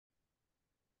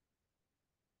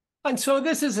And so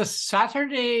this is a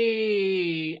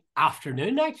Saturday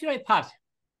afternoon, actually, Pat.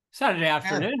 Saturday Yeah,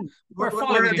 afternoon. We're we're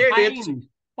falling a day late. behind.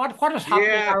 What is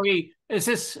happening? Yeah, Is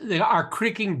this our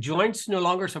creaking joints no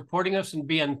longer supporting us and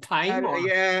be on time or?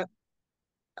 yeah.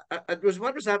 It was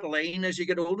what was that line? As you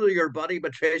get older, your body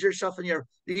betrays yourself, and your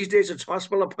these days it's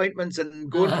hospital appointments and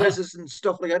going places and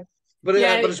stuff like that.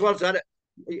 Yeah, But as well as that,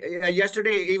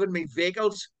 yesterday even my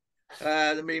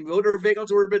motor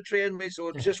vehicles were betraying me. So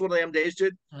it's just one of them days,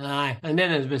 dude. aye. And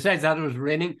then besides that, it was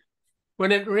raining.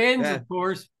 When it rains, Yeah, of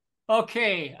course.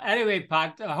 Okay. Anyway,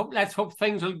 Pat, let's hope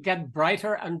things will get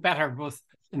brighter and better, both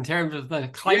in terms of the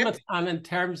yep. climate and in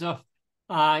terms of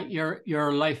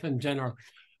your life in general.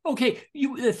 Okay,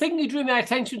 the thing you drew my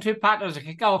attention to, Pat, as a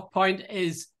kickoff point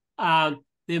is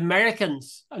the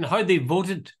Americans and how they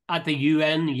voted at the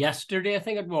UN yesterday, I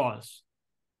think it was.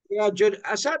 Yeah, Jude.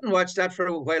 I sat and watched that for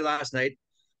a while last night,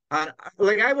 and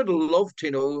like I would love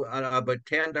to know about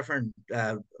 10 different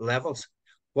levels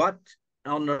what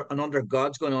under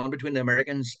God's going on between the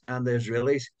Americans and the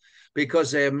Israelis,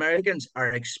 because the Americans are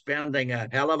expending a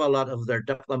hell of a lot of their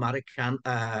diplomatic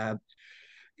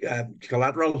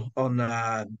collateral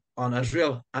on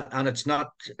Israel, and it's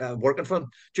not working for them.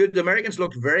 Dude, the Americans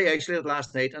looked very isolated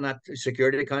last night in that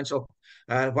Security Council.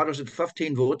 What was it?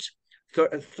 15 votes,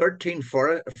 13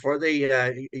 for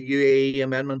the UAE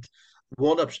amendment,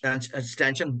 one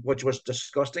abstention, which was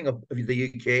disgusting of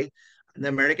the UK and the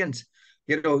Americans.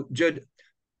 You know, Jude,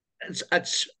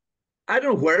 it's I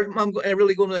don't know where I'm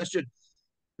really going to this, Jude.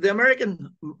 The American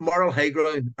moral high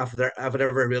ground, if it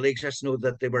ever really exists, know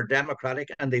that they were democratic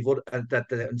and they voted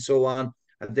and so on.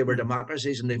 And they were Mm.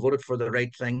 democracies and they voted for the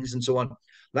right things and so on.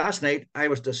 Last night, I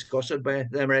was disgusted by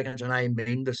the Americans, and I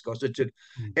mean disgusted. To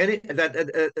Mm. any that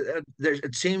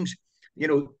it seems,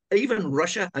 even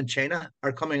Russia and China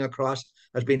are coming across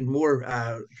as being more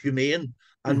humane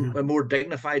and Mm-hmm. more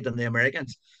dignified than the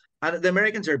Americans. And the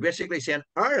Americans are basically saying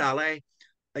our ally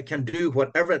can do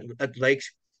whatever it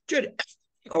likes. Dude,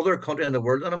 other country in the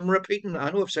world, and I'm repeating,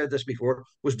 I know I've said this before,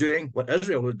 was doing what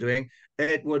Israel was doing,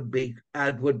 it would be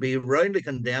roundly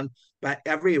condemned by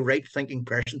every right thinking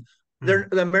person.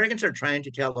 Mm. The Americans are trying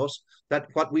to tell us that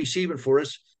what we see before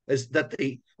us is that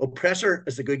the oppressor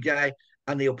is the good guy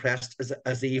and the oppressed is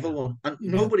the evil Yeah. one. And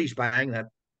Yeah. nobody's buying that.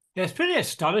 Yeah, it's pretty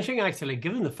astonishing, actually,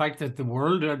 given the fact that the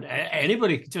world and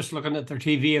anybody just looking at their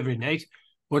TV every night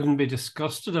wouldn't be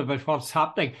disgusted about what's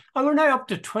happening. And we're now up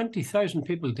to 20,000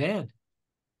 people dead.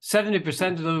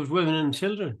 70% of those women and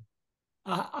children.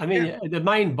 I Yeah. mean, the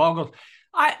mind boggles.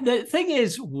 The thing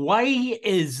is, why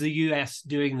is the US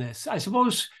doing this? I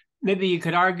suppose maybe you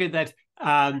could argue that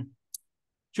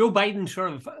Joe Biden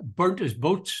sort of burnt his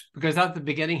boats because at the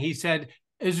beginning he said,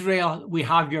 Israel, we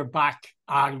have your back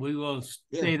and we will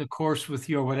Yeah. stay the course with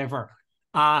you or whatever.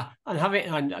 And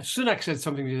Sunak said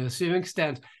something to the same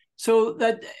extent. So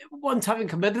that once having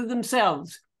committed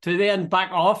themselves to then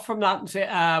back off from that and say,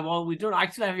 well, we don't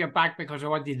actually have your back because of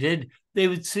what you did, they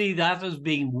would see that as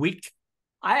being weak.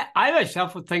 I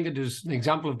myself would think it is an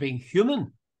example of being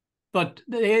human, but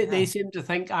they Yeah. seem to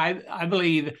think, I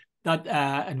believe, that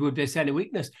it would be any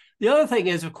weakness. The other thing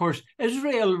is, of course,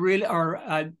 Israel really, or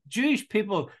Jewish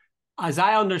people, as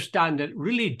I understand it,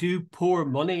 really do pour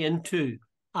money into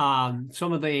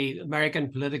some of the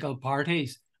American political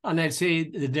parties. And I'd say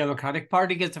the Democratic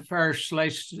Party gets a fair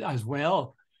slice as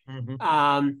well. Mm-hmm.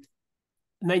 Um,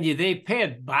 Mind you, they pay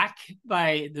it back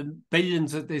by the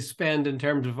billions that they spend in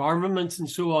terms of armaments and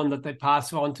so on that they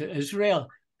pass on to Israel.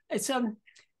 It's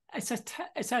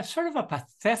it's a sort of a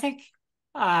pathetic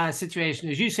situation,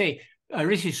 as you say.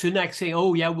 Rishi Sunak saying,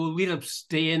 "Oh yeah, well we'll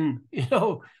abstain,"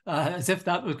 as if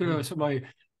that was going to somehow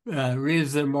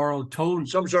raise their moral tone.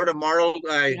 Some sort of moral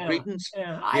Yeah, credence.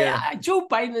 yeah. Yeah. Joe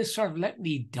Biden has sort of let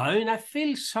me down. I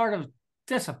feel sort of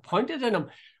disappointed in him.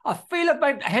 I feel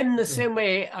about him the same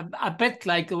way, a bit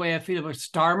like the way I feel about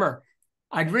Starmer.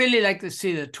 I'd really like to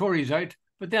see the Tories out,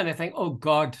 but then I think, oh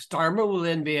God, Starmer will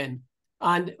then be in.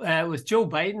 And with Joe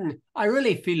Biden, I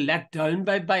really feel let down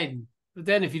by Biden. But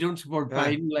then if you don't support Yeah.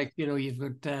 Biden, like, you've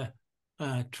got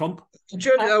Trump.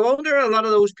 Jude, Uh, I wonder a lot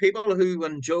of those people who,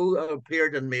 when Joe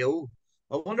appeared in Mayo,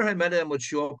 I wonder how many of them would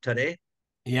show up today.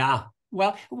 yeah.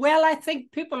 Well, I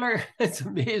think people are, it's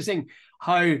amazing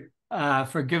how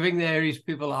forgiving the Irish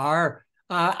people are.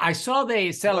 I saw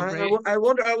they celebrate. I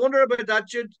wonder about that,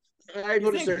 Jude. I You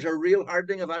noticed think? there's a real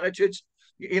hardening of attitudes.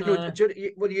 Uh,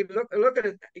 Jude, when you look at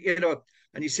it,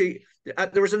 and you see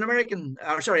there was an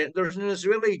there was an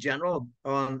Israeli general,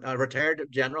 a retired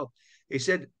general. He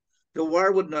said the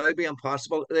war would now be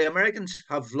impossible. The Americans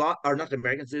have or not the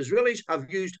Americans, the Israelis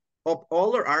have used up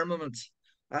all their armaments,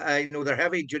 their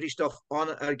heavy duty stuff on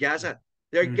Gaza.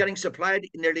 They're getting supplied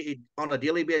nearly on a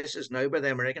daily basis now by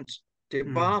the Americans to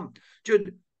Mm. bomb.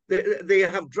 Jude, they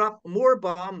have dropped more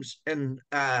bombs in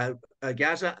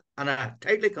Gaza in a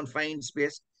tightly confined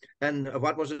space in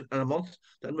what was it in a month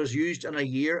than was used in a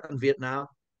year in Vietnam.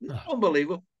 Oh,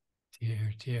 Unbelievable.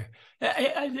 dear, dear.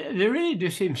 They really do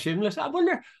seem shameless. I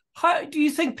wonder, how do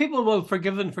you think people will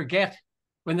forgive and forget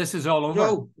when this is all over?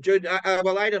 No, Jude.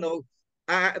 Well, I don't know.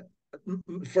 Uh,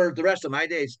 for the rest of my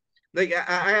days, like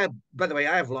by the way,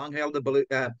 I have long held the belief.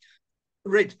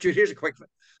 Right, Jude. Here's a quick.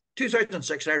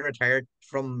 2006, I retired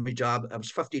from my job. I was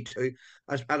 52.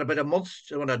 I had about a month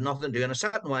when I had nothing to do, and I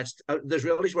sat and watched. The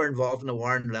Israelis were involved in the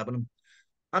war in Lebanon,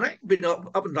 and I've been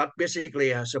up and not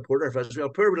basically a supporter of Israel.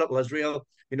 Poor little Israel,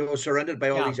 surrounded by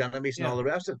all Yeah, these enemies and all yeah. the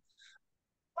rest of it.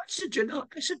 I said,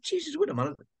 I said, Jesus, wait a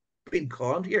minute, being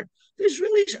conned here. The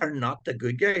Israelis are not the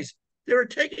good guys. They were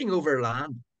taking over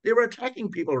land. They were attacking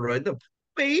people around them.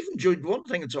 But even Jude, one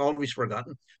thing that's always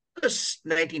forgotten: this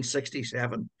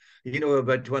 1967.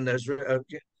 About when Israel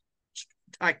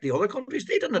attacked the other countries.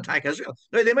 They didn't attack Israel.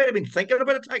 Now, they might have been thinking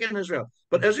about attacking Israel,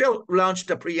 but Israel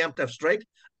launched a preemptive strike.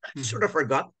 I sort of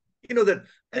forgot, that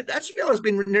Israel has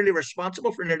been nearly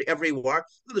responsible for nearly every war,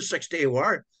 the 6 Day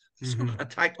War. It's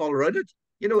attacked all around it.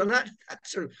 And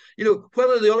that's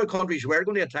whether the other countries were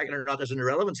going to attack it or not is an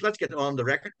irrelevance. Let's get on the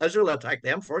record. Israel attacked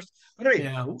them first. But anyway,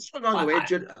 Yeah. along the way,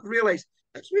 I realized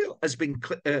Israel has been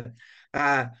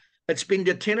uh, it's been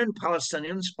detaining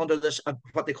Palestinians under this,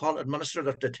 what they call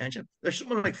administrative detention. There's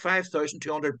something like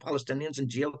 5,200 Palestinians in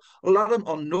jail, a lot of them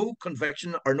on no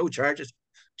conviction or no charges.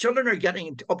 Children are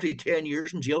getting up to 10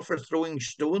 years in jail for throwing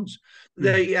stones.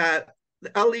 The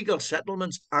illegal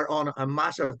settlements are on a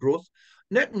massive growth.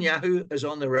 Netanyahu is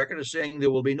on the record as saying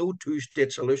there will be no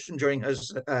two-state solution during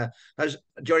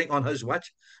on his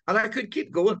watch, and I could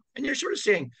keep going. And you're sort of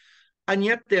saying, and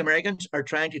yet the Americans are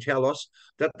trying to tell us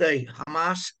that the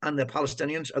Hamas and the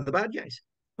Palestinians are the bad guys.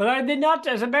 But are they not,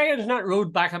 as Americans, not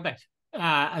rode back a bit?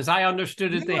 As I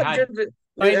understood it, they No, had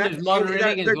Biden is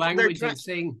moderating his they're language and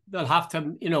saying they'll have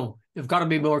to, they've got to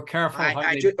be more careful how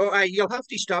they. You'll have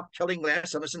to stop killing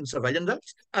less innocent civilians.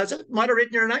 Is it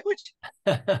moderating your language?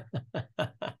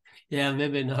 Yeah,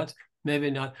 maybe not. Maybe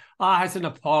not. It's an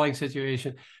appalling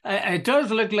situation. It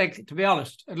does look like, to be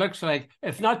honest, it looks like,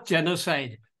 if not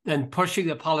genocide, then pushing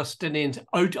the Palestinians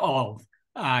out of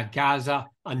Gaza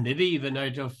and maybe even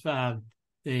out of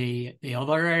the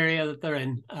other area that they're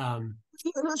in.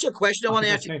 That's a question I want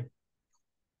to ask you.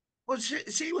 Well,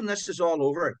 see, when this is all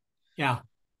over, yeah,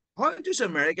 how does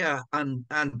America and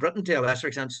Britain to a lesser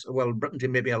extent, well, Britain to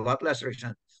maybe a lot lesser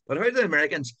extent, but how do the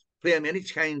Americans claim any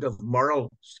kind of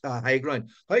moral high ground?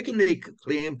 How can they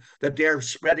claim that they're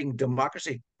spreading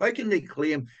democracy? How can they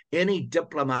claim any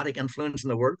diplomatic influence in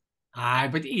the world?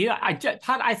 but yeah,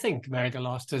 I think America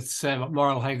lost its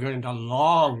moral high ground a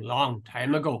long, long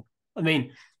time ago. I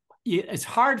mean, it's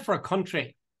hard for a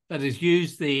country that has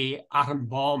used the atom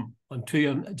bomb on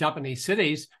two Japanese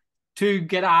cities to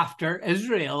get after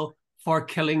Israel for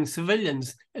killing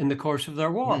civilians in the course of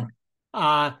their war.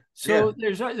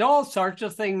 There's all sorts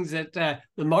of things that the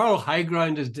moral high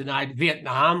ground is denied.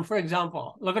 Vietnam, for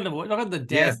example, look at the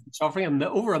death and suffering of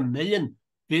over 1 million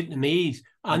Vietnamese,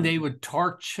 and they would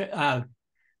torch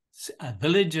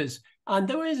villages, and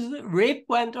there was rape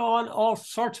went on, all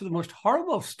sorts of the most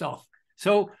horrible stuff.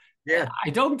 So I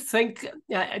don't think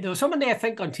there was somebody I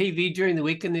think on TV during the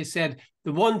week, and they said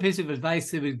the one piece of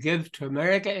advice they would give to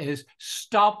America is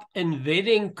stop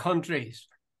invading countries,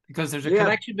 because there's a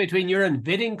connection between your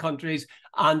invading countries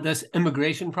and this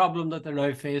immigration problem that they're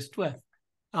now faced with.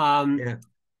 I'm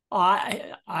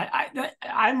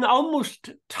almost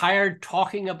tired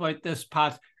talking about this,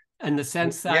 Pat, in the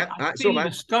sense that I feel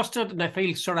disgusted and I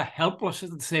feel sort of helpless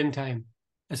at the same time.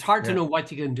 It's hard to know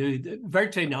what you can do.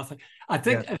 Virtually nothing. I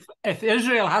think if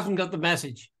Israel hasn't got the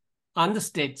message, and the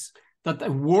States, that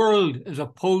the world is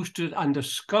opposed to it and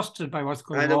disgusted by what's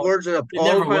going on, the words are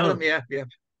appalled by them.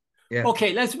 Yeah.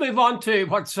 Okay, let's move on to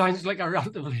what sounds like a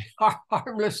relatively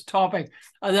harmless topic,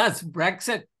 and that's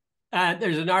Brexit.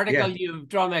 There's an article you've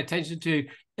drawn my attention to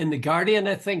in The Guardian,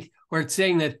 I think, where it's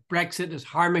saying that Brexit is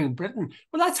harming Britain.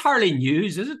 Well, that's hardly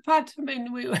news, is it, Pat? I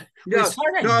mean, we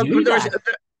sort of knew that.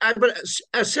 But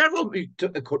several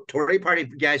Tory party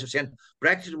guys have said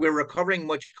Brexit, we're recovering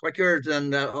much quicker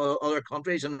than other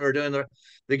countries, and we're doing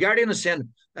the Guardian is saying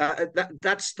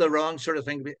that's the wrong sort of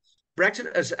thing.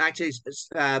 Brexit is actually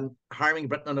harming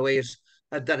Britain in a way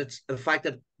that it's the fact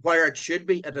that where it should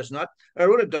be, it is not. I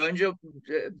wrote it down,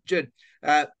 Jude.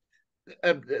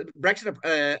 Brexit,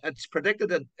 it's predicted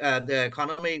that the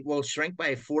economy will shrink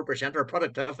by 4%, or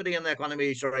productivity in the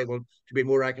economy, sorry, will to be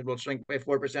more accurate, will shrink by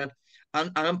 4%,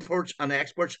 and imports and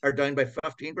exports are down by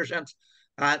 15%.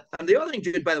 And the other thing,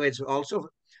 Jude, by the way, it's also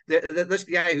this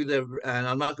guy who and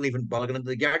I'm not even bugging him.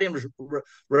 The Guardian was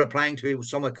replying to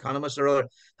some economists or other,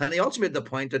 and he also made the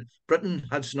point that Britain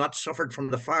has not suffered from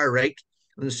the far right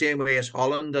in the same way as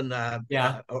Holland and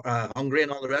Yeah. Hungary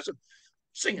and all the rest of it.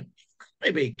 Singing,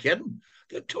 I be kidding.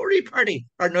 The Tory party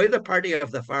are now the party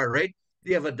of the far right.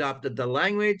 They have adopted the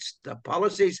language, the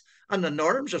policies, and the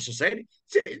norms of society.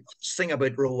 Sing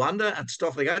about Rwanda and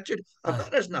stuff like that. If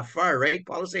that isn't a far right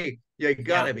policy, you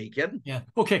gotta Yeah. be kidding. Yeah.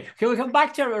 Okay. Can we come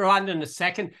back to Rwanda in a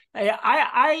second?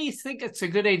 I think it's a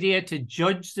good idea to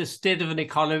judge the state of an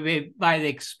economy by the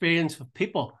experience of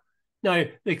people. Now,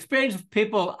 the experience of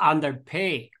people and their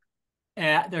pay.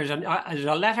 There's a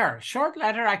letter, a short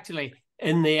letter actually,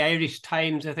 in the Irish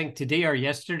Times, I think today or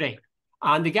yesterday.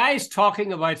 And the guy is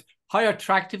talking about how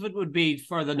attractive it would be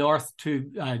for the North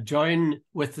to join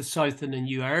with the South in a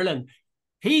new Ireland.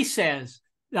 He says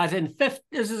that this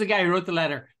is the guy who wrote the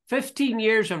letter, 15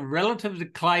 years of relative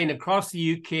decline across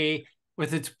the UK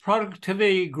with its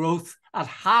productivity growth at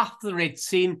half the rate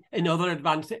seen in other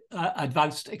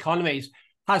advanced economies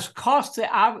has cost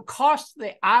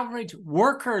the average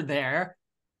worker there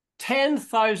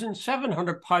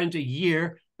 £10,700 a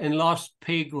year in lost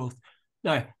pay growth.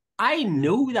 Now, I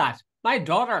know that. My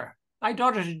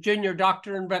daughter's a junior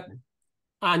doctor in Britain,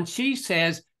 and she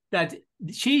says that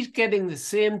she's getting the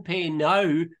same pay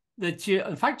now that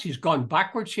in fact, she's gone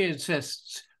backwards, she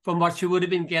insists, from what she would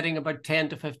have been getting about 10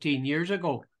 to 15 years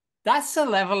ago. That's the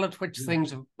level at which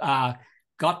things have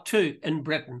got to in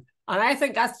Britain. And I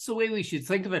think that's the way we should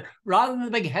think of it. Rather than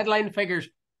the big headline figures,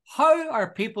 how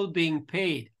are people being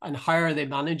paid and how are they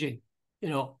managing?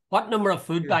 What number of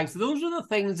food banks? Those are the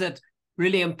things that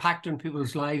really impact on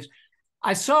people's lives.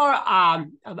 I saw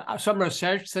some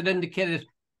research that indicated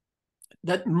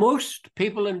that most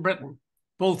people in Britain,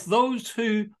 both those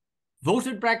who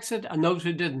voted Brexit and those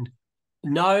who didn't,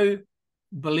 now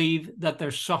believe that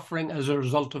they're suffering as a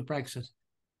result of Brexit.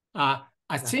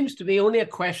 It seems to be only a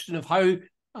question of how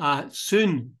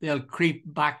soon they'll creep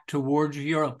back towards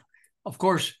Europe. Of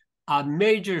course, a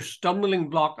major stumbling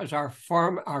block is our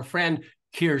friend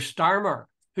Keir Starmer,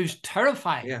 who's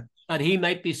terrified that he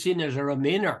might be seen as a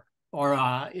Remainer or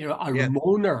a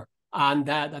Remoaner, and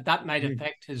that might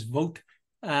affect his vote.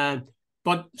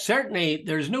 But certainly,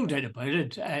 there's no doubt about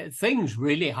it. Things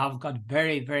really have got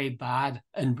very, very bad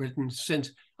in Britain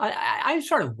since. I'm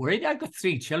sort of worried. I've got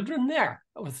 3 children there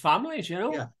with families,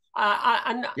 and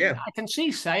I can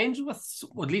see signs with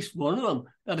at least one of them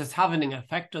that it's having an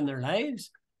effect on their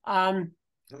lives.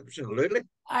 Absolutely.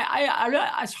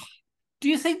 Do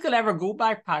you think they'll ever go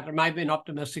back, Pat? Or am I being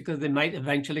optimistic that they might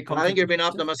eventually come? I think you're being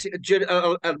optimistic.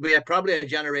 It'll be probably a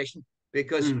generation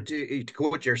because to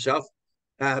quote yourself,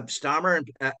 Starmer,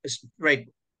 right,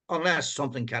 unless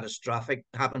something catastrophic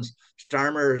happens,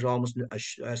 Starmer is almost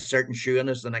a certain shoe-in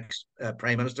as the next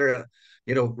prime minister.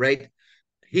 Right?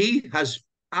 He has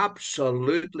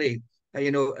absolutely,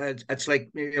 it's like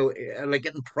like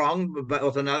getting pronged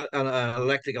with an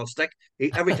electrical stick.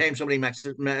 Every time somebody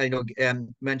mentions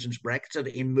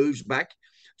Brexit, he moves back.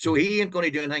 So he ain't going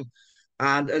to do anything.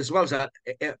 And as well as that,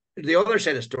 the other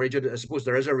side of the story, I suppose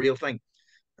there is a real thing.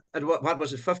 And what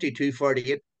was it,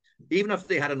 52-48? Even if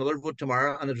they had another vote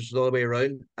tomorrow and it was the other way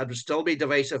around, it would still be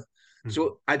divisive.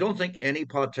 So I don't think any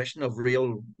politician of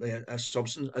real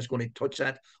substance is going to touch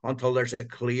that until there's a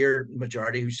clear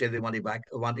majority who say they want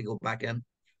to go back in.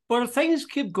 But if things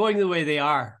keep going the way they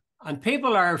are and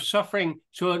people are suffering,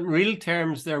 so in real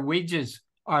terms, their wages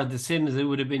are the same as they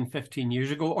would have been 15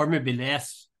 years ago, or maybe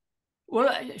less.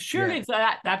 Well, surely if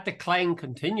that decline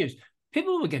continues,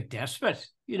 people will get desperate.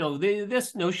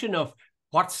 This notion of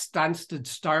what stance did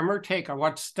Starmer take or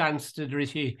what stance did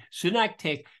Rishi Sunak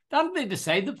take, that'll be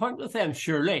beside the point with them,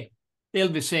 surely. They'll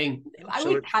be saying,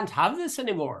 we can't have this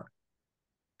anymore.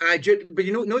 But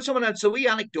someone else, so we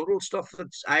anecdotal stuff that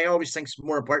I always think is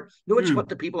more important. It's what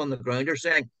the people on the ground are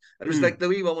saying. It was like the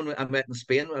wee woman I met in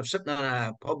Spain. I was sitting in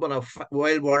a pub on a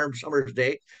wild, warm summer's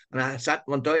day, and I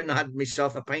went down and I had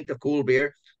myself a pint of cold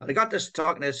beer. And I got this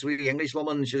talking to this wee English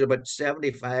woman. She's about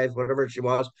 75, whatever she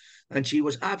was, and she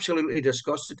was absolutely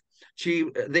disgusted.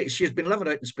 She's been living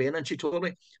out in Spain, and she told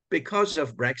me because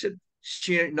of Brexit,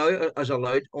 she now is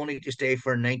allowed only to stay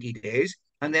for 90 days.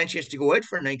 And then she has to go out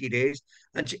for 90 days.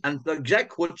 And the exact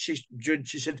quote she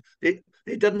said, they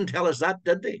didn't tell us that,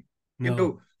 did they?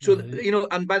 No, So no.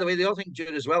 and by the way, the other thing,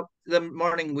 Jude, as well, the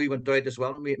morning we went out as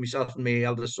well, myself and my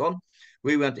eldest son,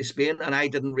 we went to Spain, and I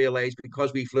didn't realize,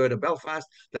 because we flew out of Belfast,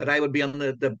 that I would be on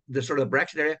the sort of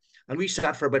Brexit area. And we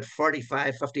sat for about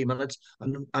 45, 50 minutes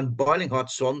and boiling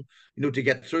hot sun, to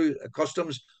get through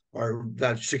customs, or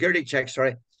the security checks,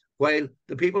 sorry, while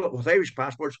the people with Irish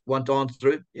passports went on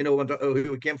through,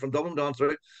 who came from Dublin on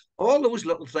through. All those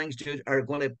little things, Jude, are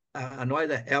going to annoy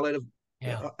the hell out of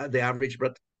Yeah. the average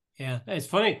Brit. Yeah, it's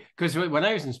funny because when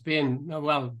I was in Spain,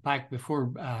 well, back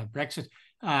before Brexit,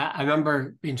 I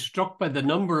remember being struck by the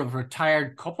number of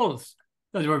retired couples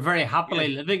that were very happily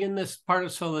living in this part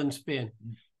of southern Spain.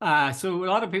 So a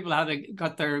lot of people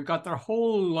got their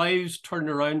whole lives turned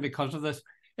around because of this.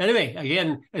 Anyway,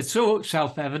 again, it's so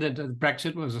self-evident that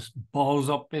Brexit was balls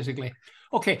up, basically.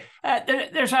 Okay,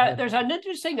 there's an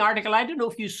interesting article. I don't know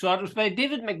if you saw it. It was by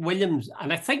David Mcgowan'S,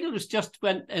 and I think it was just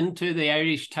went into the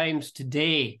Irish Times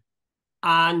today.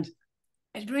 And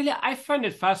I found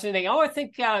it fascinating. I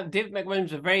think David Mcgowan'S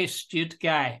is a very astute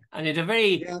guy, and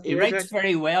he writes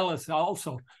very well as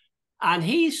also. And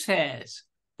he says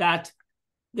that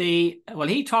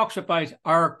he talks about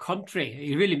our country.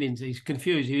 He really means, he's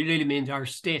confused. He really means our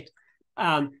state.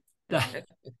 That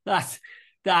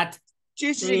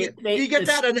Jesus, you get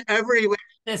that in everywhere.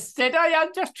 The state.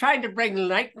 I'm just trying to bring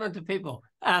enlightenment to people.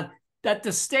 That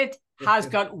the state has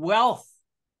got wealth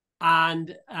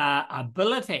and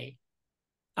ability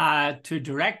to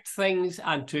direct things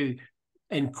and to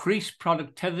increase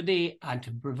productivity and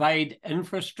to provide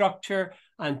infrastructure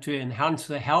and to enhance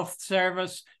the health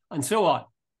service and so on,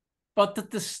 but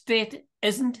that the state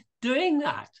isn't doing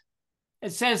that.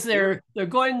 It says they're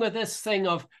going with this thing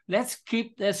of, let's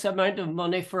keep this amount of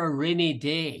money for a rainy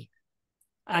day.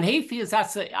 And he feels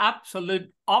that's the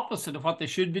absolute opposite of what they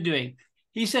should be doing.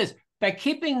 He says, by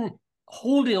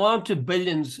holding on to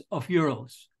billions of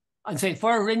euros and saying,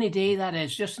 for a rainy day, that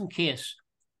is, just in case,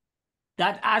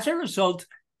 that as a result,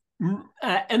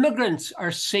 immigrants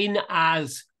are seen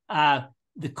as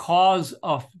the cause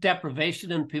of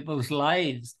deprivation in people's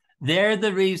lives. They're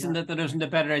the reason that there isn't a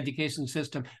better education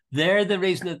system. They're the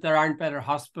reason that there aren't better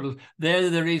hospitals.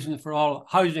 They're the reason for all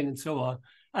housing and so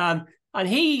on. And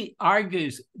he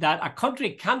argues that a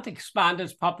country can't expand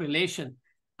its population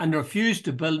and refuse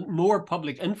to build more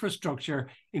public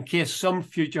infrastructure in case some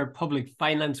future public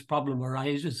finance problem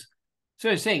arises. So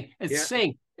it's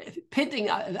saying, painting,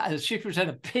 as Shakespeare said,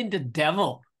 a painted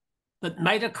devil that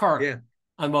might occur,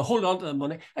 and we'll hold on to the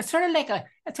money. It's sort of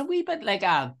it's a wee bit like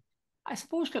I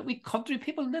suppose that we country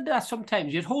people did that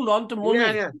sometimes. You'd hold on to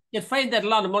money. You'd find that a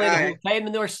lot of money the whole time,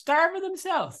 and they were starving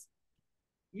themselves.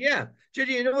 Yeah.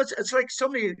 Judy, it's like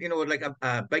somebody, like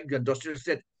a big industrialist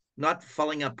said, not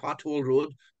filling a pothole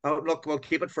road. Look, we'll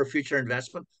keep it for future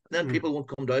investment. And then people won't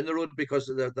come down the road because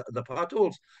of the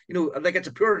potholes. Like, it's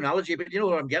a pure analogy, but you know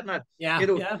what I'm getting at.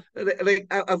 Like,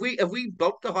 if we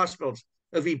built the hospitals,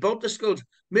 if we built the schools,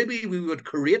 maybe we would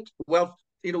create wealth,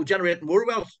 generate more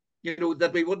wealth,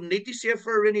 that we wouldn't need to save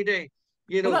for a rainy day.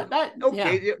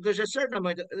 There's a certain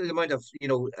amount of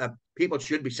people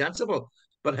should be sensible.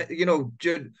 But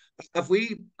Jude, if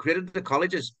we created the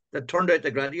colleges that turned out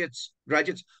the graduates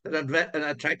that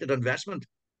attracted investment,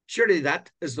 surely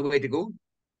that is the way to go.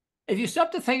 If you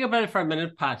stop to think about it for a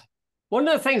minute, Pat, one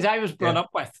of the things I was brought up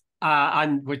with,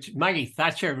 and which Maggie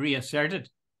Thatcher reasserted,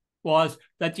 was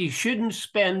that you shouldn't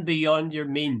spend beyond your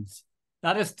means.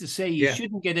 That is to say, you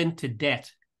shouldn't get into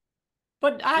debt.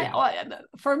 But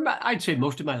I'd say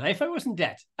most of my life I was in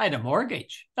debt. I had a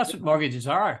mortgage. That's what mortgages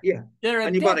are. Yeah,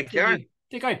 and you bought a car.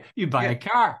 You buy a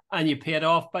car and you pay it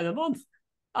off by the month.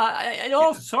 In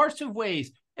all sorts of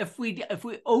ways. If we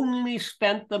only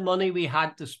spent the money we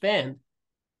had to spend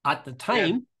at the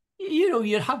time,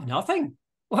 you'd have nothing.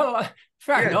 Well,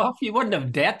 fair enough, you wouldn't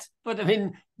have debt, but I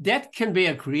mean, debt can be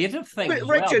a creative thing.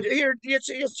 Richard, here, it's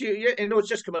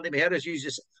just come into my head as you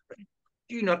just.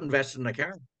 You not invested in a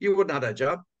car, you wouldn't have had a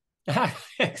job.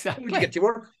 Exactly. Would you get to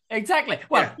work? Exactly.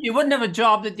 Well, you wouldn't have a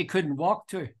job that you couldn't walk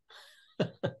to.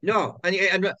 No, and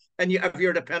if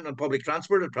you're dependent on public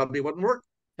transport, it probably wouldn't work.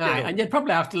 And you'd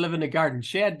probably have to live in a garden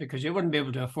shed because you wouldn't be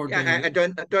able to afford to.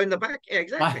 Down the back,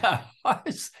 exactly.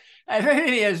 It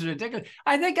really is ridiculous.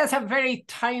 I think that's a very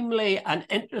timely and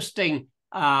interesting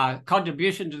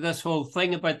contribution to this whole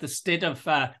thing about the state of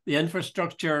the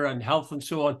infrastructure and health and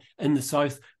so on in the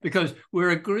South, because we're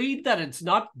agreed that it's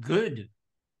not good.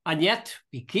 And yet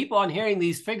we keep on hearing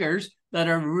these figures that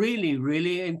are really,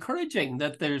 really encouraging,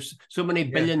 that there's so many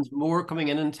billions more coming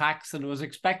in tax than was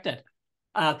expected.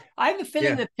 I have a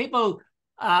feeling that people,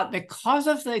 because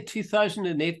of the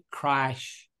 2008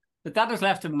 crash, that has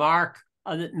left a mark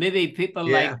and that maybe people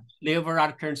like Yeah. Leo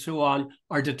Varadkar and so on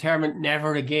are determined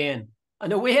never again.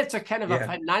 In a way, it's a kind of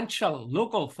a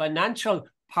local financial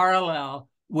parallel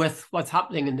with what's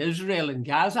happening in Israel and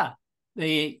Gaza.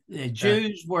 The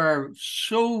Jews were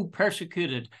so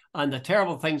persecuted and the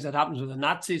terrible things that happens with the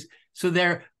Nazis. So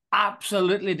they're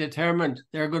absolutely determined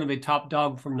they're going to be top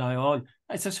dog from now on.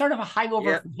 It's a sort of a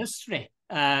hangover from history,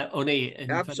 only in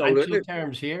financial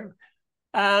terms here.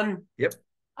 Yep.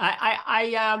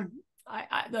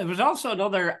 There was also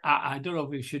another, I don't know if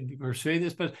we should be pursuing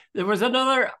this, but there was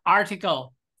another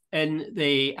article in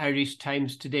the Irish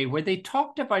Times today where they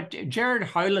talked about Gerard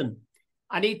Howland,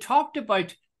 and he talked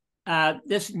about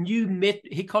this new,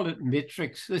 he called it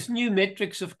matrix, this new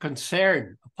matrix of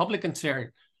concern, public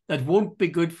concern, that won't be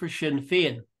good for Sinn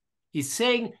Féin. He's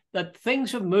saying that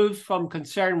things have moved from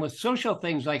concern with social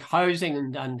things like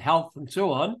housing and health and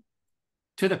so on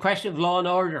to the question of law and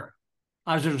order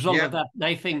as a result of that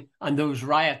knifing and those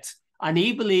riots. And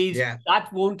he believes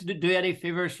that won't do any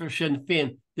favours for Sinn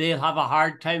Féin. They'll have a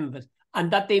hard time of it.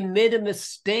 And that they made a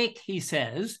mistake, he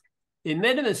says. They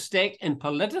made a mistake in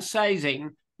politicising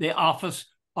the office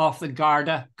of the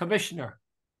Garda Commissioner.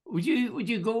 Would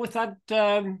you go with that?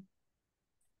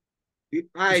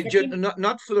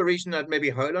 Not for the reason that maybe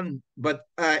Howland, but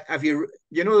if you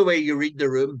know the way you read the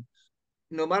room,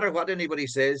 no matter what anybody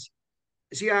says.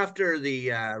 See, after the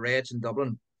riots in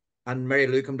Dublin, and Mary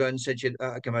Lou came out and said she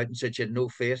had no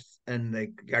faith in the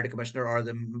Garda Commissioner or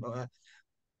the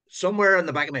somewhere in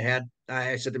the back of my head,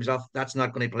 I said to myself, that's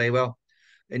not going to play well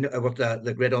with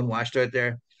the grid unwashed out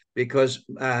there, because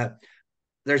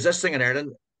there's this thing in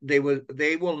Ireland. They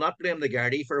will not blame the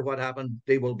Gardaí for what happened.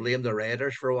 They will blame the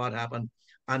raiders for what happened,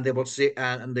 and they will see it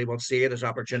as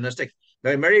opportunistic.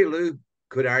 Now, Mary Lou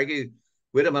could argue,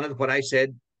 wait a minute, what I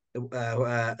said,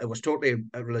 it was totally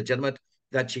legitimate.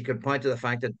 That she could point to the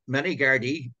fact that many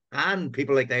Gardaí and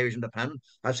people like the Irish Independent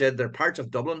have said their parts of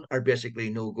Dublin are basically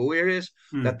no-go areas.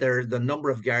 That the number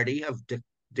of Gardaí have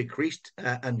decreased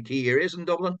in key areas in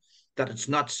Dublin. That it's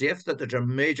not safe. That there's a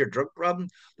major drug problem.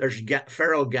 There's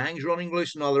feral gangs running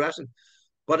loose and all the rest of it.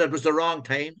 But it was the wrong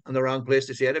time and the wrong place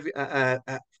to say it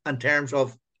in terms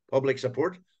of public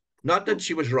support. Not that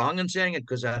she was wrong in saying it,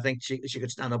 because I think she could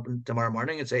stand up tomorrow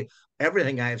morning and say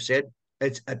everything I have said.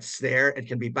 It's there. It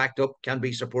can be backed up, can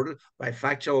be supported by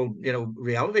factual,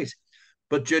 realities.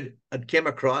 But Jude, it came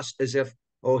across as if,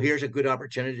 oh, here's a good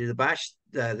opportunity to bash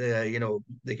the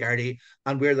Gardaí,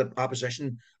 and we're the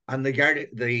opposition, and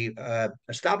the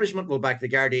establishment will back the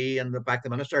Gardaí and back the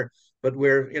minister. But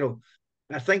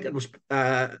I think it was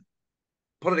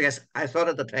put it against. I thought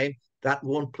at the time that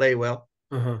won't play well.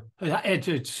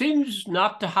 It seems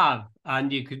not to have,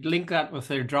 and you could link that with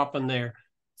their drop in their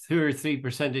 2 or 3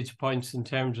 percentage points in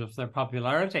terms of their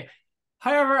popularity.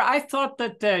 However, I thought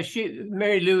that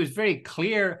Mary Lou was very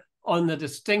clear on the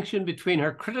distinction between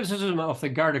her criticism of the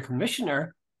Garda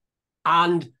Commissioner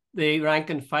and the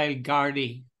rank and file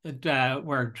Gardaí that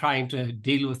were trying to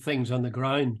deal with things on the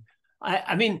ground.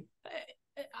 I mean,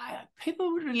 people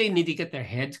really need to get their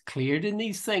heads cleared in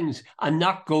these things and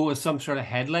not go with some sort of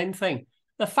headline thing.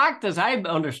 The fact, as I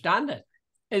understand it,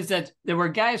 is that there were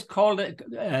guys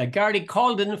Gardaí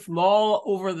called in from all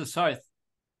over the south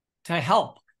to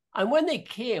help. And when they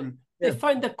came, they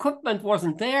found the equipment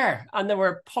wasn't there, and they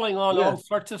were pulling on all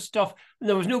sorts of stuff, and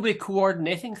there was nobody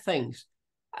coordinating things.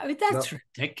 I mean, that's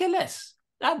ridiculous.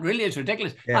 That really is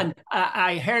ridiculous. Yeah. And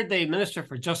I heard the Minister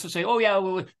for Justice say,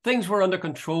 things were under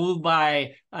control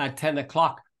by 10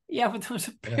 o'clock. Yeah, but there was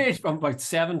a period from about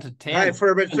 7 to 10.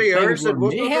 For about 3 hours, it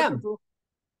was under control.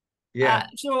 Yeah.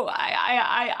 So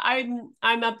I'm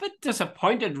a bit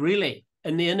disappointed, really,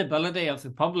 in the inability of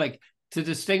the public to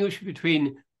distinguish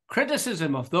between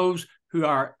criticism of those who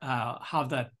have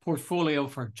that portfolio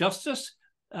for justice,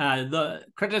 the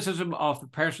criticism of the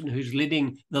person who's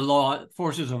leading the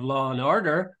forces of law and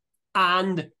order,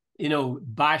 and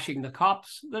bashing the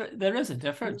cops. There is a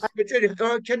difference.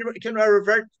 Can I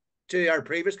revert to our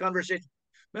previous conversation?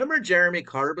 Remember Jeremy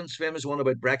Corbyn's famous one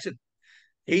about Brexit?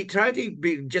 He tried to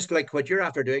be just like what you're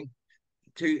after doing,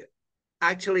 to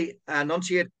actually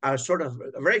enunciate a sort of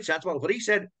a very sensible. What he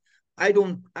said,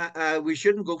 we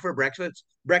shouldn't go for Brexit,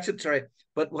 sorry,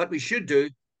 but what we should do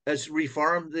is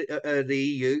reform the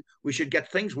EU. We should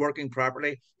get things working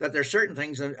properly. That there's certain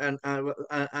things and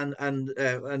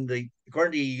the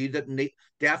according to the EU that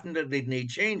definitely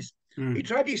need change. He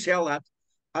tried to sell that,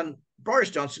 and Boris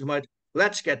Johnson came out.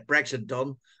 Let's get Brexit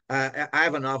done. I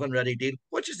have an oven-ready deal.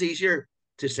 Which is easier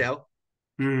to sell?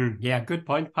 Yeah, good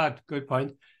point, Pat. Good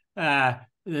point.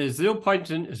 There's no point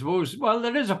in, I suppose. Well,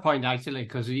 there is a point actually,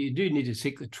 because you do need to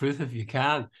seek the truth if you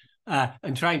can.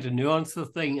 and trying to nuance the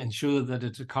thing and show that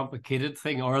it's a complicated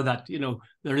thing, or that,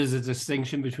 there is a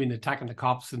distinction between attacking the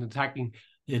cops and attacking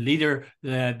the leader,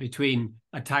 between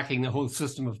attacking the whole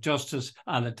system of justice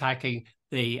and attacking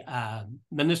the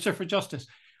Minister for Justice.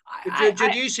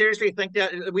 Did you seriously think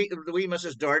that the wee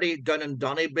Mrs. Doherty down in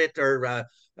Donnybit or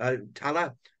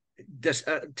Tala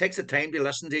takes the time to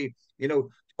listen to,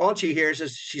 all she hears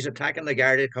is she's attacking the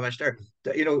Garda commissioner.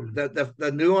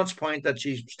 The nuance point that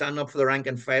she's standing up for the rank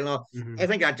and file. I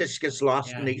think that just gets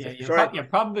lost in the. You're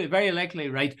probably very likely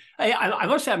right. I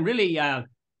must say, I'm really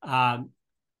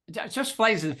it just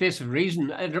flies in the face of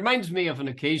reason. It reminds me of an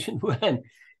occasion when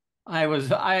I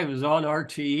was on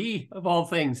RTE of all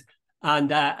things,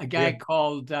 and a guy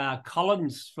called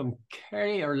Collins from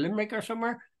Kerry or Limerick or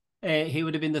somewhere. He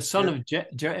would have been the son of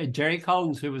Jerry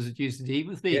Collins, who was at UCD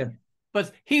with me. Yeah.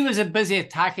 But he was busy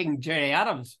attacking Jerry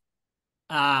Adams.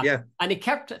 And he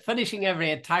kept finishing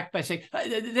every attack by saying,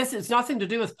 this is nothing to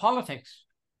do with politics.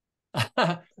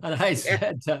 And I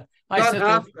said,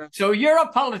 so you're a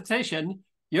politician,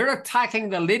 you're attacking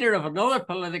the leader of another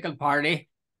political party,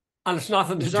 and it's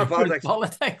nothing to do with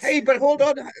politics. Hey, but hold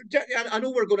on. I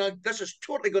know this is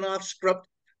totally going off script,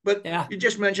 but you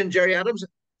just mentioned Jerry Adams.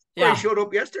 He showed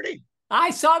up yesterday.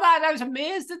 I saw that. I was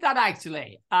amazed at that,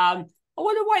 actually. I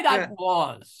wonder why that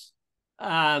was.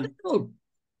 I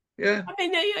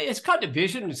mean, his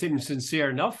contribution seemed sincere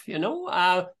enough,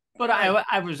 but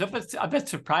I was a bit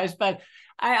surprised. But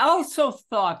I also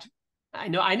thought, I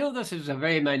know this is a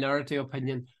very minority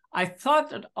opinion, I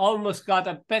thought it almost got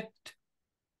a bit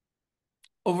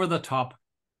over the top.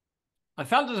 I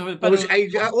felt it was a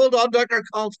bit hold on, Dr.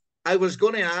 Collins. I was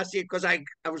going to ask you because I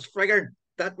was figuring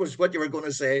that was what you were going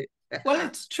to say. Well,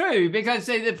 it's true, because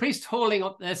the priest holding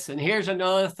up this, and here's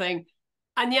another thing.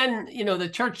 And then, the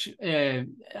church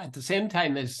at the same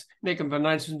time is making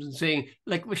pronouncements and saying,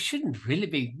 like, we shouldn't really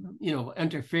be,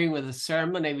 interfering with the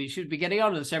ceremony. We should be getting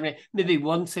on with the ceremony, maybe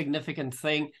one significant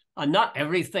thing, and not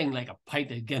everything, like a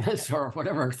pint of Guinness or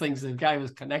whatever things the guy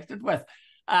was connected with.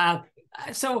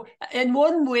 So in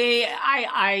one way,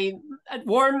 it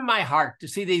warmed my heart to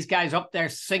see these guys up there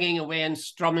singing away and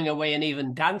strumming away and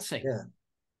even dancing.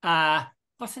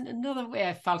 But in another way,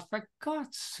 I felt, for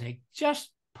God's sake, just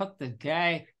put the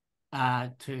guy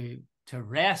to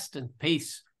rest in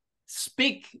peace.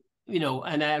 Speak, in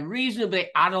a reasonably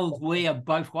adult way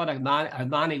about what a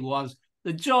man he was,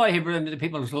 the joy he brought into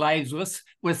people's lives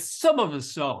with some of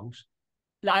his songs.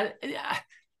 I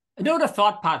know the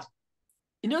thought, Pat.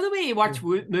 The way you watch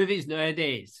movies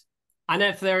nowadays, and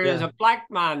if there is a black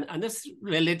man, and this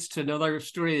relates to another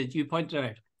story that you pointed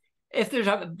out, if there's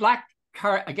a black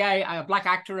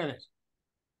actor in it,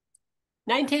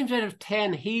 9 times out of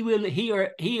 10,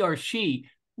 he or she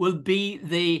will be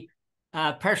the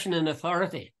person in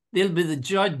authority. They'll be the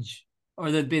judge,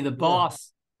 or they'll be the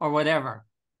boss, or whatever.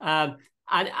 And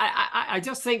I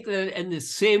just think that in the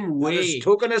same way,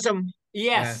 tokenism.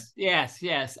 Yes.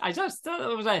 I just thought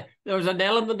there was an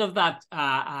element of that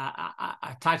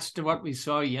attached to what we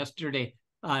saw yesterday.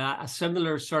 A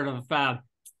similar sort of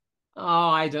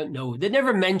I don't know. They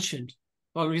never mentioned.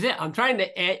 Well, I'm trying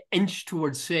to inch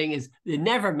towards saying is they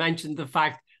never mentioned the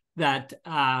fact that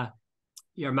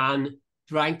your man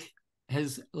drank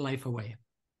his life away,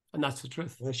 and that's the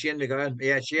truth. Shane Mcgowan,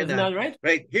 Shane. Isn't that right?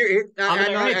 Right here.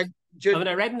 Haven't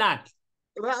I read that?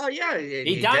 Well, yeah,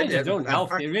 he died his own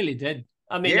health. He really did.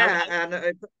 I mean,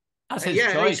 that's his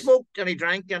choice. And he smoked and he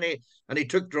drank and he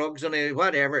took drugs and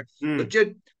whatever. But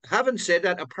having said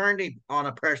that, apparently on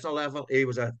a personal level, he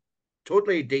was a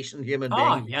totally decent human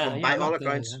being by all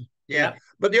accounts. Yeah.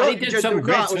 But he did some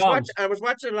great songs. I was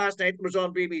watching it last night. It was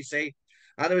on BBC,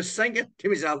 and I was thinking to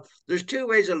myself, "There's two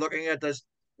ways of looking at this: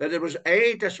 that it was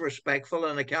A, disrespectful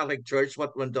in the Catholic Church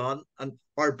what went on,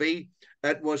 or B,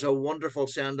 it was a wonderful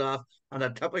send off and a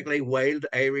typically wild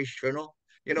Irish funeral."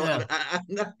 And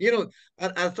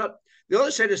I thought the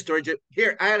other side of the story.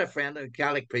 Here, I had a friend, a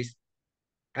Catholic priest,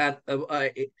 and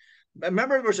I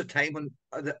remember there was a time when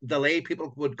the lay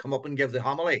people would come up and give the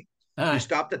homily. He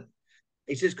stopped it.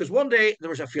 He says, because one day there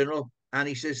was a funeral, and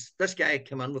he says, this guy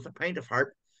came in with a pint of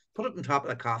hart, put it on top of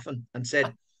the coffin, and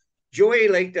said, Joey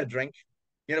liked a drink,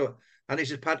 and he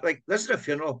says, Pat, like, this is a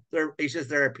funeral. He says,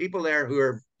 there are people there who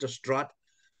are distraught.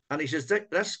 And he says,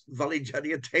 this village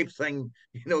idiot type thing,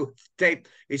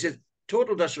 he says,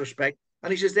 total disrespect.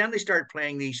 And he says, then they start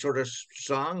playing these sort of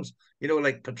songs,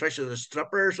 like Patricia the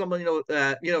Stripper or something,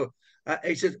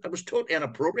 he says, it was totally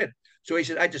inappropriate. So he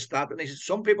said, I just stopped. And he says,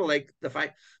 some people like the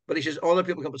fact, but he says, all the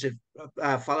people come and say,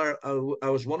 Father, I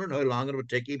was wondering how long it would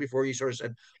take you before you sort of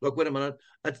said, look, wait a minute,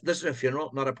 this is a funeral,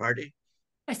 not a party.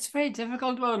 It's a very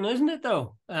difficult one, isn't it?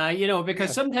 Though, because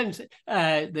Yeah, sometimes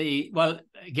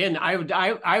again,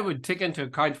 I would take into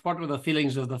account what were the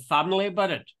feelings of the family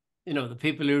about it. The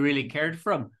people who really cared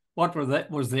for him. What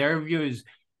was their views?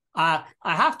 I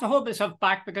have to hold myself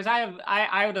back because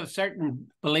I would have certain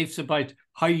beliefs about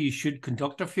how you should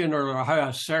conduct a funeral or how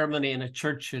a ceremony in a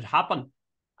church should happen.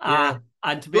 yeah.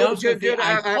 And to be Well, honest with you,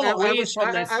 I pull I away was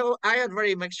from this. I had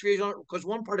very mixed views on it because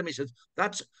one part of me says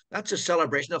that's a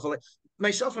celebration of life.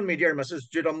 Myself and my dear Mrs.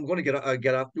 Jude, I'm going to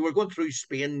get up. We were going through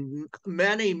Spain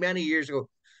many years ago,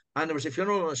 and there was a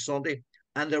funeral on a Sunday,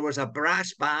 and there was a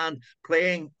brass band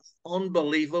playing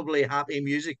unbelievably happy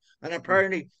music, and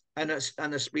apparently in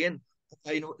Spain,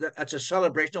 it's a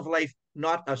celebration of life,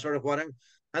 not a sort of whatever.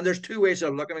 And there's two ways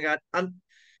of looking at it, and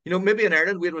maybe in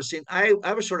Ireland we'd have seen. I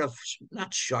was sort of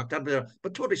not shocked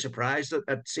but totally surprised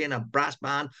at seeing a brass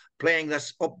band playing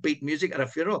this upbeat music at a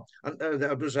funeral, and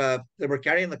they were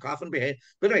carrying the coffin behind.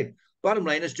 But anyway, bottom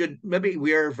line is, Jude, maybe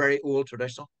we're very old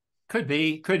traditional. Could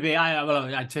be.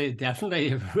 I'd say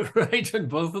definitely right in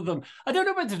both of them. I don't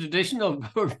know about the traditional,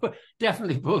 but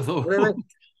definitely both of Really? them.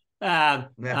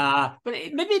 Yeah, But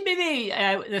maybe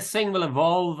this thing will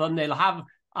evolve, and they'll have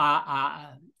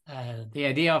the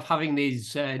idea of having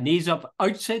these knees up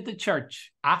outside the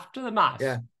church after the mass,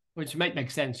 yeah, which might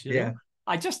make sense. yeah,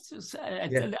 I just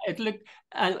yeah, it looked,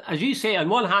 as you say, on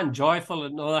one hand joyful,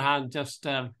 on the other hand just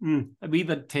a wee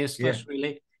bit yeah. tasteless,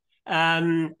 really.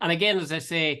 And again, as I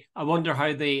say, I wonder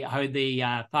how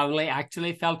the family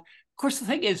actually felt. Of course, the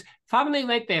thing is, family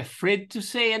might be afraid to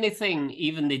say anything,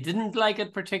 even they didn't like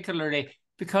it particularly,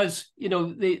 because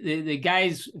the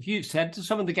guys, if you said to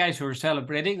some of the guys who were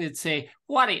celebrating, they'd say,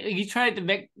 "What are you trying to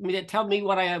make me tell me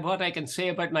what I can say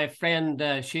about my friend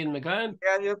Shane McGowan?"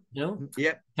 Yeah, yeah,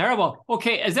 yeah. Terrible.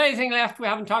 Okay, is there anything left we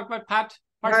haven't talked about, Pat?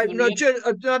 Apart from the No, name?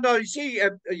 Jude, no. You see,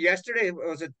 yesterday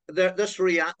was it this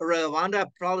Rwanda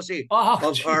policy Oh,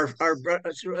 of geez.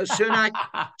 Sunak?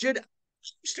 Jude, I'm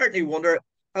starting to wonder.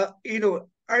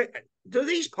 Do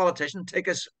these politicians take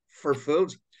us for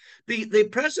fools? The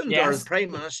president or the Yes.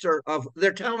 prime minister of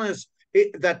they're telling us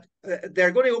that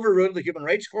they're going to overrule the human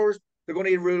rights courts. They're going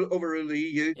to overrule the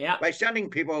EU Yeah. by sending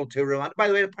people to Rwanda. By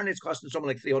the way, apparently it's costing something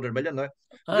like 300 million now.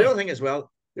 The Aye. other thing as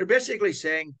well, they're basically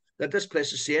saying that this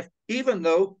place is safe, even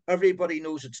though everybody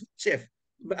knows it's not safe.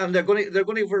 And they're going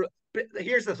to.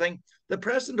 Here's the thing: the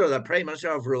president or the prime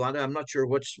minister of Rwanda, I'm not sure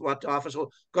what office,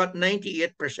 got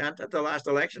 98% at the last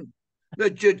election. Now,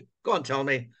 Jude, go and tell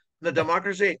me, the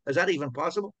democracy, is that even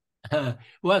possible?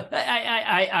 Well,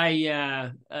 I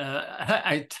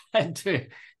tend to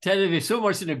be so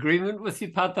much in agreement with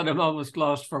you, Pat, that I'm almost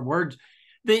lost for words.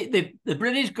 The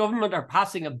British government are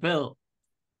passing a bill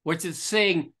which is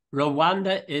saying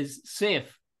Rwanda is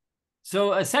safe.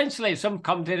 So essentially, some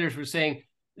commentators were saying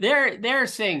they're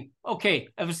saying, okay,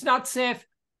 if it's not safe,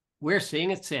 we're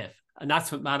saying it's safe, and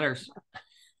that's what matters.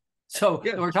 So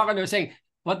Yeah, they're saying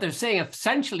what they're saying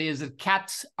essentially is that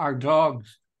cats are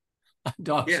dogs,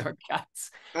 dogs yeah. are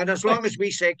cats. And as long as we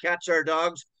say cats are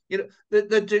dogs,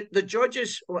 the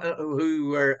judges who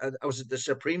were was it the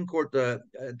Supreme Court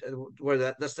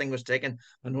where this thing was taken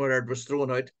and where it was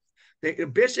thrown out.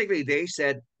 They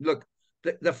said, look,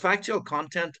 the factual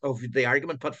content of the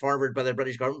argument put forward by the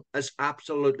British government is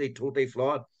absolutely totally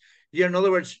flawed. In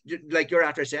other words, like you're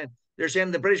after saying, they're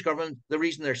saying the British government, the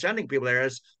reason they're sending people there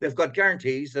is they've got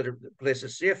guarantees that the place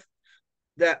is safe.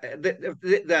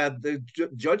 The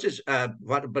judges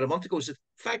about a month ago said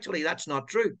factually that's not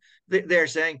true. They're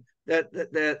saying that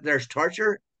there's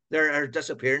torture, there are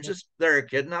disappearances, there are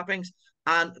kidnappings,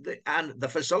 and the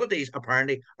facilities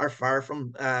apparently are far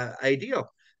from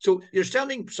ideal. So you're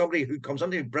sending somebody who comes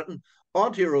into Britain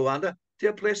onto Rwanda to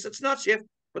a place that's not safe.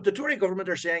 But the Tory government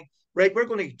are saying, right, we're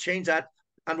going to change that,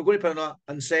 and we're going to put it on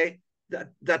and say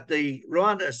that the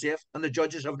Rwanda is safe and the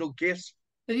judges have no case.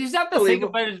 You stop to think Unbelievable.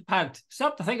 about it, Pat.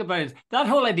 Stop to think about it. That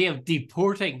whole idea of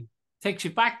deporting takes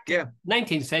you back Yeah,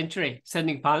 19th century,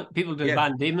 sending people to yeah,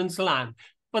 Van Diemen's land.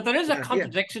 But there is a yeah,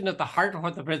 contradiction at the heart of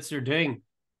what the Brits are doing.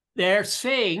 They're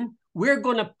saying we're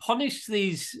going to punish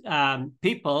these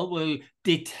people, will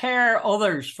deter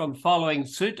others from following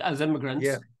suit as immigrants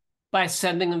yeah, by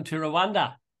sending them to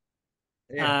Rwanda,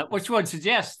 yeah. which would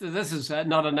suggest that this is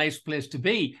not a nice place to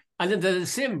be. And in the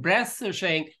same breath, they're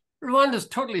saying Rwanda's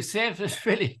totally safe. It's a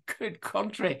really good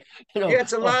country. Yeah,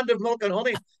 it's a land of milk and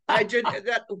honey. I did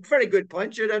that. Very good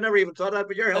point, Jude. I never even thought that,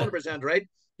 but you're 100% right.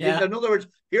 Yeah. In other words,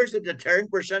 here's the deterrent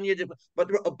we're sending you to,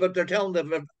 but they're telling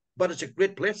them, but it's a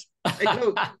great place.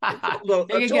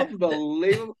 It's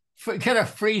unbelievable. Get a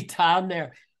free tan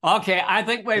there. Okay, I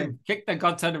think Yeah. we've kicked the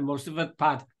guts out of most of it,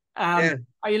 Pat. Yeah.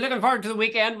 Are you looking forward to the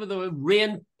weekend with the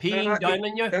rain peeing down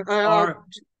on you? Or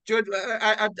Jude,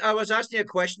 I was asking you a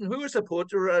question. Who was the poet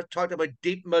who talked about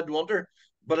deep midwinter?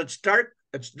 But it's dark,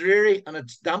 it's dreary, and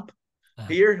it's damp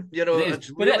here. You know, it is,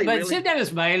 it's really, but really. sit down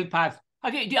as mild, Pat.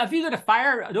 Have you got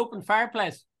an open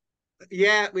fireplace?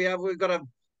 Yeah, we've got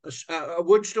a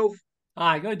wood stove.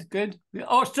 Ah, good, good.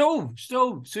 Oh, stove.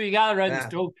 So you gather around the Yeah,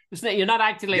 stove. You're not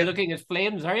actively yeah. looking at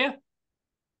flames, are you?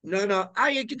 No, no. Ah,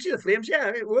 you can see the flames.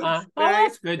 Yeah, wood. That's Yeah,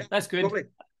 good. That's good. lovely.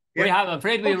 Yeah. I'm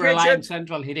afraid we Okay, rely on Jude.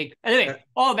 central heating. Anyway, Yeah,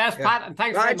 all the best, yeah. Pat, and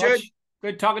thanks very Right, Jude. much.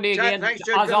 Good talking to you again. Thanks,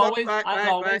 Jude. Good luck. Bye, As bye, bye.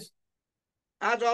 always. As